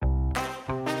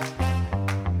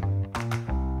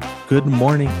Good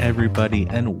morning, everybody,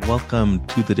 and welcome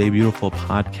to the Day Beautiful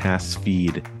podcast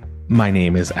feed. My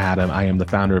name is Adam. I am the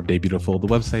founder of Day Beautiful, the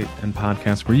website and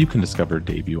podcast where you can discover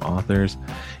debut authors.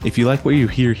 If you like what you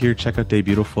hear here, check out Day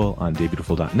Beautiful on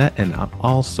daybeautiful.net and on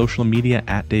all social media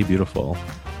at Day Beautiful.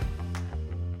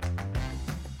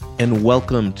 And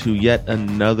welcome to yet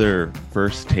another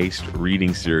First Taste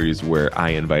reading series where I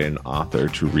invite an author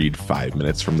to read 5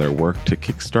 minutes from their work to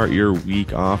kickstart your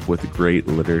week off with great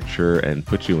literature and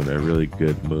put you in a really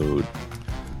good mood.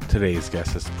 Today's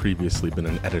guest has previously been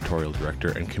an editorial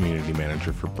director and community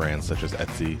manager for brands such as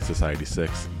Etsy,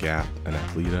 Society6, Gap, and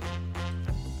Athleta.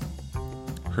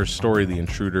 Her story, The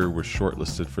Intruder, was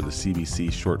shortlisted for the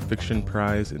CBC Short Fiction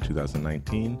Prize in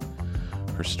 2019.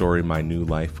 Her story, My New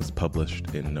Life, was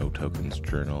published in No Tokens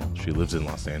Journal. She lives in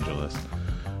Los Angeles.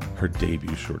 Her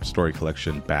debut short story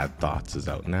collection, Bad Thoughts, is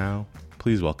out now.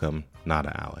 Please welcome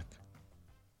Nada Alic.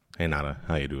 Hey Nada,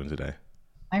 how you doing today?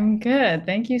 I'm good.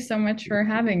 Thank you so much for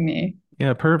having me.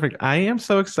 Yeah, perfect. I am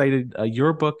so excited.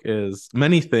 Your book is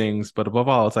many things, but above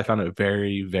all, I found it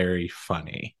very, very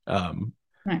funny.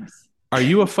 Nice. Are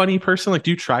you a funny person? Like, do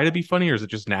you try to be funny, or is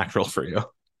it just natural for you?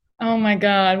 Oh my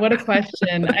God, what a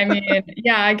question. I mean,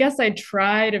 yeah, I guess I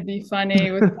try to be funny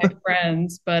with my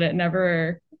friends, but it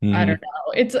never, I don't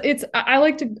Hmm. know. I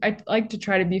like to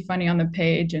try to be funny on the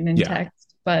page and in Yeah.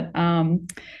 text, but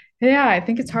yeah, I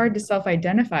think it's hard to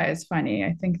self-identify as funny.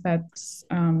 I think that's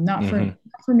Hmm. not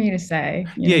for me to say,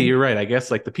 you Yeah, know. you're right. I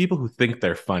guess like the people who think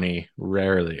they're funny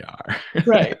rarely are.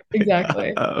 Right,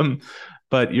 exactly. um,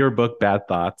 but your book, Bad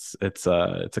Thoughts, it's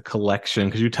a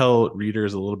collection. Could you tell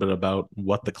readers a little bit about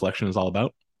what the collection is all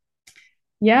about?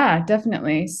 Yeah,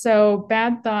 definitely. So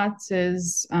bad thoughts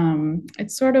is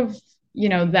it's sort of,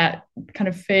 that kind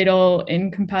of fatal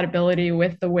incompatibility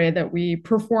with the way that we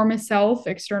perform a self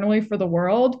externally for the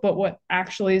world, but what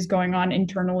actually is going on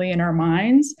internally in our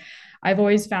minds. I've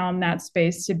always found that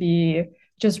space to be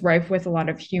just rife with a lot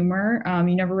of humor.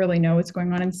 You never really know what's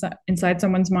going on inside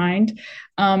someone's mind.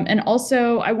 And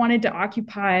also, I wanted to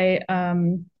occupy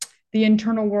the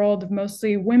internal world of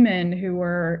mostly women who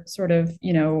were sort of,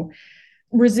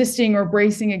 resisting or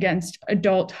bracing against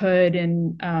adulthood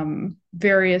in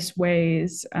various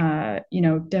ways.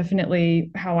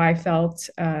 Definitely how I felt,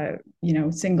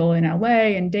 single in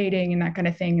LA and dating and that kind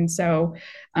of thing. And so,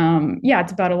 yeah,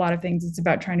 it's about a lot of things. It's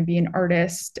about trying to be an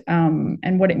artist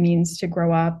and what it means to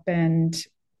grow up and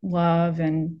love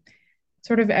and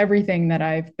sort of everything that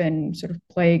I've been sort of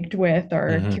plagued with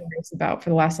or Hmm. curious about for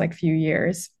the last like few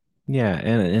years. Yeah,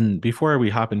 and before we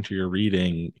hop into your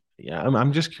reading, yeah,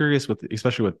 I'm just curious with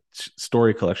especially with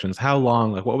story collections, how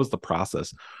long, like what was the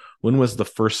process? When was the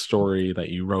first story that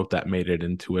you wrote that made it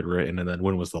into it written, and then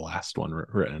when was the last one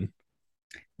written?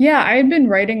 Yeah, I had been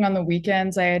writing on the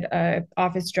weekends. I had a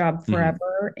office job Hmm.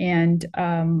 forever. And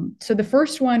so the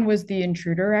first one was The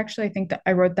Intruder. Actually, I think that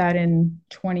I wrote that in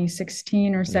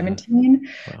 2016 or Hmm. 17,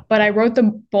 Wow. but I wrote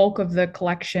the bulk of the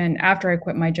collection after I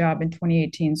quit my job in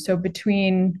 2018. So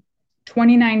between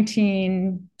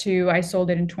 2019 to I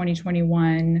sold it in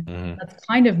 2021, Hmm. that's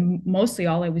kind of mostly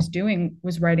all I was doing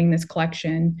was writing this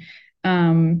collection.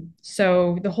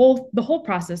 So the whole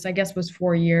process, I guess, was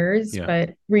 4 years, Yeah.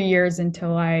 but 3 years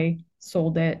until I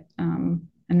sold it, and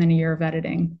then a year of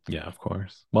editing. Yeah, of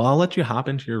course. Well, I'll let you hop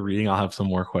into your reading. I'll have some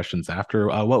more questions after.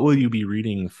 What will you be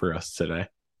reading for us today?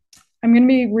 I'm going to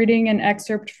be reading an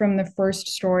excerpt from the first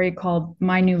story called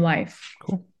My New Life.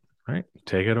 Cool. All right,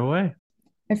 take it away.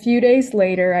 A few days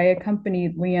later, I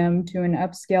accompanied Liam to an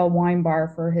upscale wine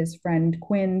bar for his friend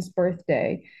Quinn's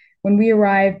birthday. When we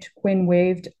arrived, Quinn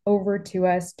waved over to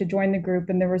us to join the group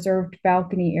in the reserved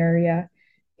balcony area.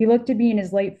 He looked to be in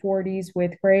his late 40s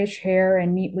with grayish hair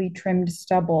and neatly trimmed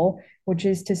stubble, which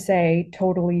is to say,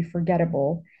 totally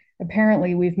forgettable.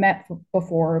 Apparently, we've met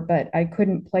before, but I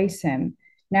couldn't place him.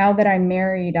 Now that I'm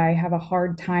married, I have a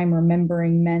hard time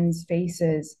remembering men's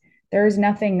faces. There is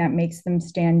nothing that makes them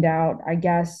stand out, I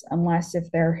guess, unless if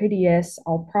they're hideous,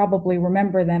 I'll probably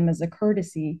remember them as a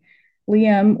courtesy.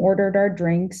 Liam ordered our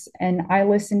drinks, and I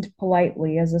listened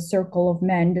politely as a circle of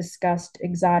men discussed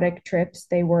exotic trips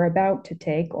they were about to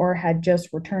take or had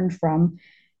just returned from.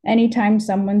 Anytime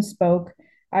someone spoke,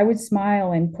 I would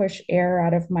smile and push air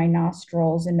out of my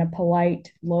nostrils in a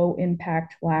polite, low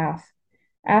impact laugh.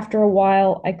 After a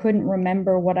while, I couldn't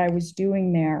remember what I was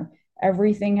doing there.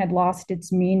 Everything had lost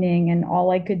its meaning, and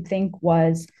all I could think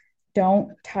was,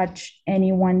 don't touch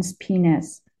anyone's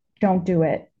penis. Don't do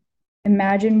it.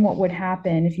 Imagine what would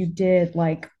happen if you did,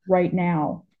 like right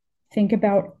now. Think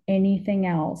about anything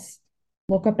else.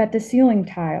 Look up at the ceiling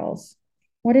tiles.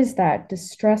 What is that?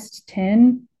 Distressed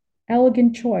tin?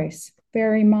 Elegant choice,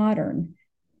 very modern.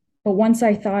 But once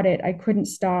I thought it, I couldn't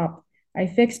stop. I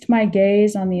fixed my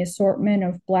gaze on the assortment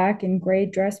of black and gray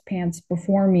dress pants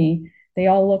before me. They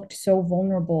all looked so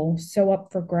vulnerable, so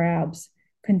up for grabs,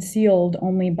 concealed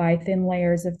only by thin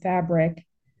layers of fabric.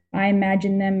 I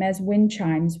imagined them as wind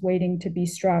chimes waiting to be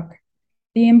struck.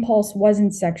 The impulse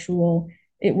wasn't sexual,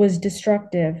 it was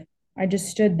destructive. I just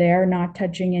stood there, not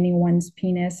touching anyone's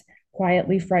penis,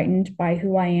 quietly frightened by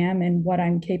who I am and what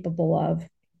I'm capable of.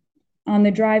 On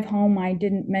the drive home, I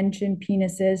didn't mention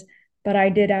penises, but I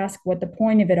did ask what the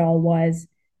point of it all was.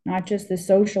 Not just the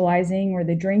socializing or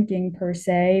the drinking per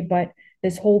se, but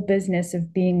this whole business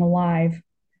of being alive.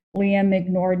 Liam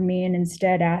ignored me and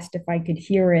instead asked if I could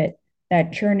hear it,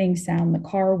 that churning sound the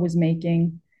car was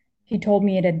making. He told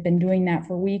me it had been doing that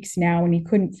for weeks now and he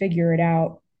couldn't figure it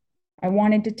out. I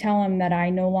wanted to tell him that I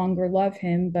no longer love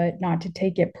him, but not to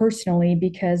take it personally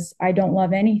because I don't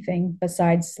love anything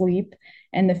besides sleep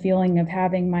and the feeling of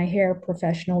having my hair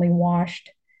professionally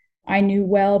washed. I knew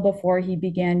well before he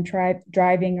began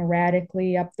driving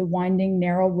erratically up the winding,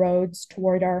 narrow roads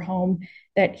toward our home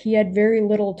that he had very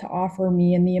little to offer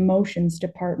me in the emotions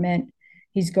department.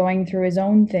 He's going through his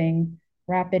own thing,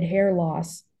 rapid hair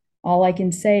loss. All I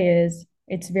can say is,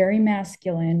 it's very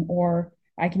masculine, or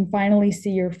I can finally see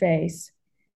your face.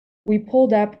 We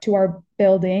pulled up to our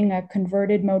building, a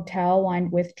converted motel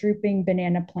lined with drooping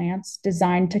banana plants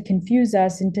designed to confuse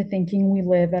us into thinking we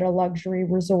live at a luxury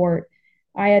resort.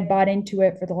 I had bought into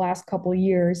it for the last couple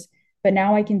years, but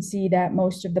now I can see that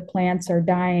most of the plants are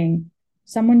dying.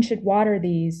 Someone should water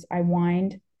these, I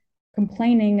whined.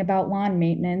 Complaining about lawn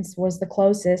maintenance was the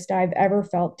closest I've ever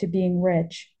felt to being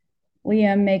rich.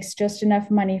 Liam makes just enough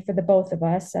money for the both of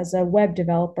us as a web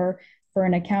developer for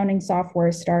an accounting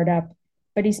software startup,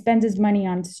 but he spends his money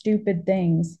on stupid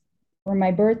things. For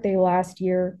my birthday last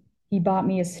year, he bought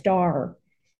me a star.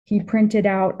 He printed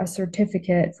out a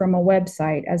certificate from a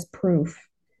website as proof.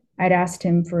 I'd asked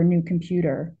him for a new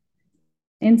computer.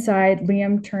 Inside,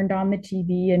 Liam turned on the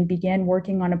TV and began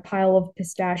working on a pile of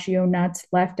pistachio nuts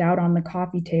left out on the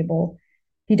coffee table.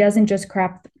 He doesn't just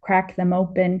crack them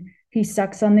open, he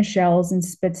sucks on the shells and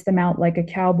spits them out like a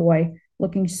cowboy,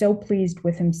 looking so pleased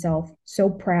with himself, so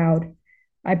proud.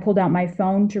 I pulled out my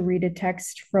phone to read a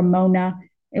text from Mona.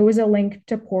 It was a link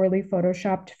to poorly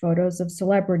photoshopped photos of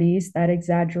celebrities that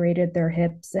exaggerated their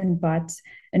hips and butts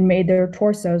and made their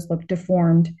torsos look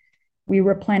deformed. We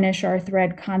replenish our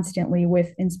thread constantly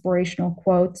with inspirational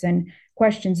quotes and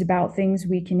questions about things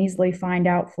we can easily find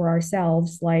out for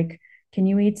ourselves, like, can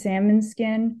you eat salmon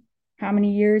skin? How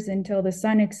many years until the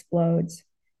sun explodes?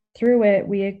 Through it,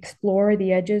 we explore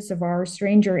the edges of our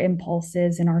stranger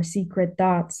impulses and our secret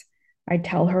thoughts. I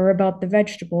tell her about the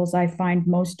vegetables I find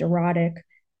most erotic,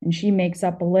 and she makes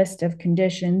up a list of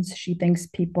conditions she thinks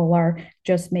people are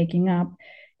just making up.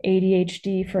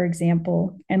 ADHD, for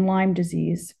example, and Lyme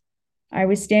disease. I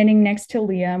was standing next to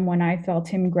Liam when I felt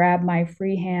him grab my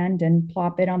free hand and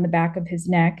plop it on the back of his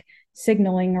neck,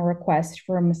 signaling a request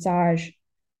for a massage.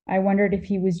 I wondered if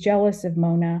he was jealous of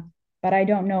Mona, but I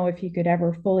don't know if he could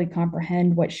ever fully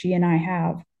comprehend what she and I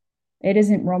have. It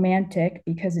isn't romantic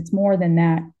because it's more than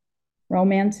that.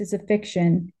 Romance is a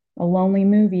fiction, a lonely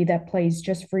movie that plays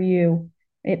just for you.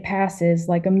 It passes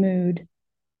like a mood.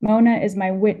 Mona is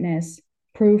my witness,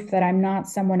 proof that I'm not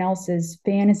someone else's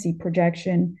fantasy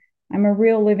projection. I'm a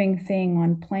real living thing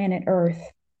on planet Earth.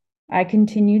 I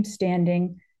continued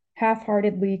standing, half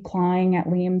heartedly clawing at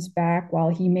Liam's back while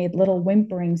he made little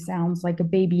whimpering sounds like a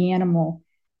baby animal.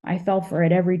 I fell for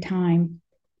it every time.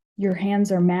 Your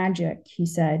hands are magic, he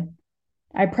said.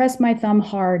 I pressed my thumb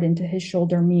hard into his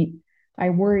shoulder meat.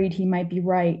 I worried he might be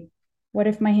right. What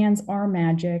if my hands are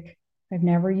magic? I've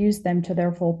never used them to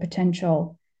their full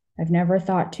potential. I've never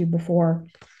thought to before.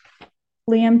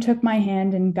 Liam took my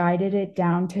hand and guided it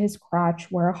down to his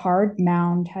crotch where a hard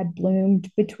mound had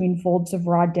bloomed between folds of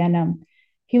raw denim.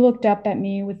 He looked up at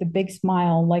me with a big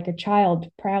smile, like a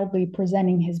child proudly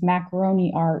presenting his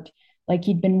macaroni art, like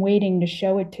he'd been waiting to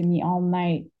show it to me all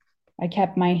night. I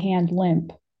kept my hand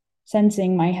limp.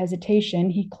 Sensing my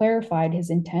hesitation, he clarified his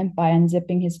intent by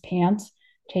unzipping his pants,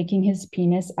 taking his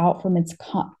penis out from its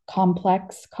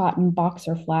complex cotton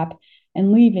boxer flap,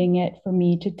 and leaving it for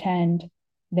me to tend.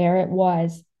 There it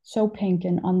was, so pink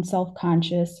and unself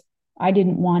conscious. I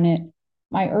didn't want it.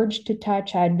 My urge to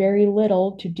touch had very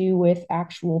little to do with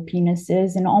actual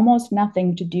penises and almost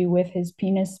nothing to do with his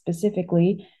penis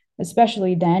specifically,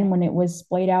 especially then when it was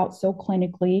splayed out so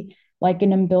clinically, like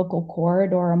an umbilical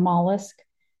cord or a mollusk.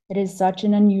 It is such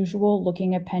an unusual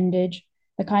looking appendage,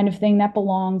 the kind of thing that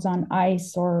belongs on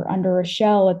ice or under a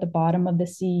shell at the bottom of the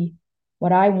sea.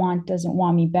 What I want doesn't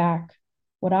want me back.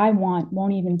 What I want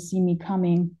won't even see me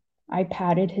coming. I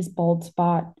patted his bald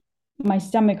spot. My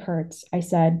stomach hurts, I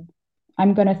said.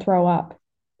 I'm going to throw up.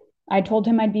 I told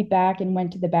him I'd be back and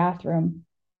went to the bathroom.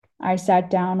 I sat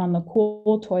down on the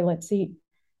cool toilet seat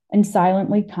and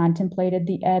silently contemplated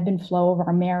the ebb and flow of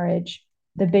our marriage,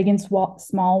 the big and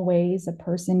small ways a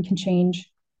person can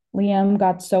change. Liam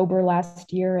got sober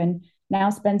last year and now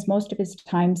spends most of his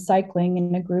time cycling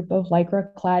in a group of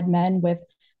lycra clad men with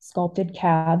sculpted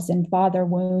calves and father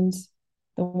wounds.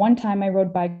 The one time I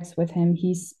rode bikes with him,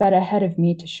 he sped ahead of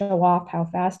me to show off how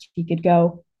fast he could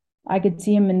go. I could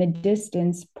see him in the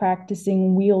distance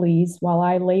practicing wheelies while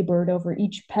I labored over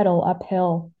each pedal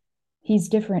uphill. He's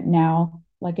different now,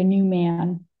 like a new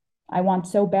man. I want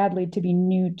so badly to be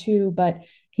new too, but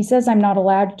he says I'm not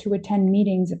allowed to attend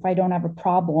meetings if I don't have a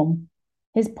problem.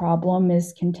 His problem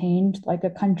is contained like a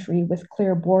country with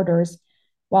clear borders,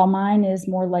 while mine is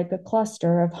more like a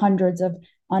cluster of hundreds of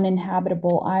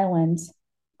uninhabitable islands.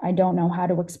 I don't know how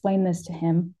to explain this to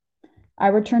him. I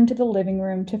returned to the living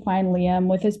room to find Liam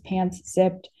with his pants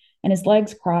zipped and his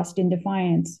legs crossed in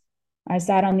defiance. I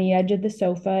sat on the edge of the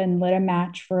sofa and lit a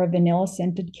match for a vanilla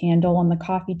scented candle on the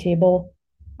coffee table.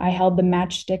 I held the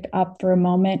matchstick up for a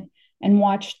moment and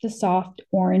watched the soft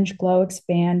orange glow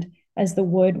expand as the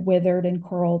wood withered and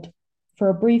curled. For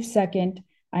a brief second,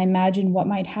 I imagined what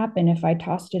might happen if I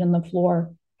tossed it on the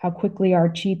floor, how quickly our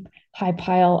cheap, high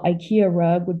pile IKEA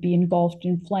rug would be engulfed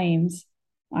in flames.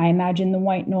 I imagined the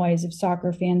white noise of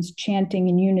soccer fans chanting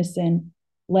in unison,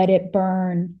 "Let it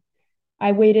burn."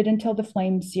 I waited until the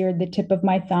flame seared the tip of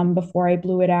my thumb before I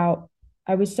blew it out.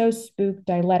 I was so spooked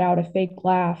I let out a fake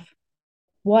laugh.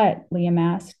 "What?" Liam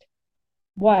asked.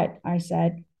 "What?" I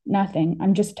said. "Nothing.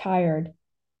 I'm just tired."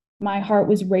 My heart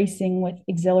was racing with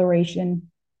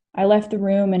exhilaration. I left the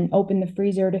room and opened the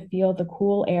freezer to feel the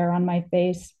cool air on my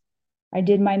face. I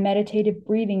did my meditative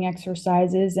breathing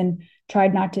exercises and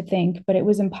tried not to think, but it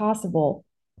was impossible.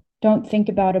 Don't think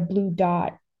about a blue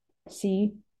dot.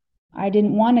 See, I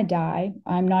didn't want to die.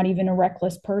 I'm not even a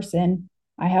reckless person.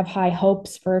 I have high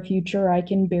hopes for a future I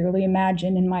can barely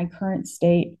imagine in my current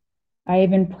state. I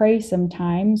even pray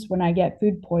sometimes when I get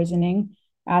food poisoning,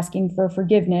 asking for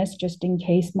forgiveness just in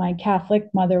case my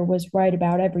Catholic mother was right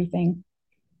about everything.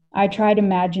 I tried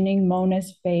imagining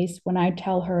Mona's face when I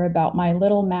tell her about my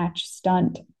little match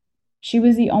stunt. She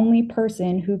was the only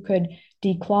person who could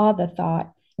declaw the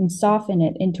thought and soften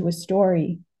it into a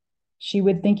story. She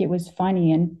would think it was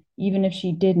funny, and even if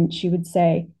she didn't, she would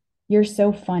say, "You're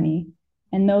so funny."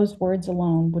 And those words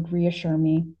alone would reassure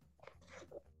me.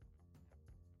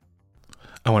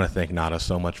 I want to thank Nada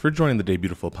so much for joining the Day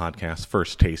Beautiful podcast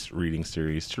First Taste reading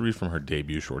series to read from her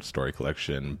debut short story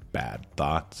collection, Bad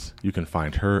Thoughts. You can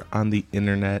find her on the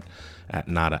internet at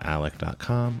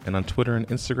nadaalic.com and on Twitter and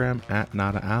Instagram at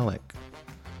nadaalic.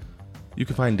 You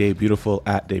can find Day Beautiful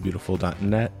at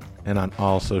daybeautiful.net and on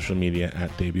all social media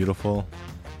at Day Beautiful.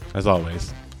 As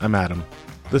always, I'm Adam.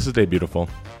 This is Day Beautiful,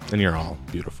 and you're all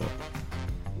beautiful.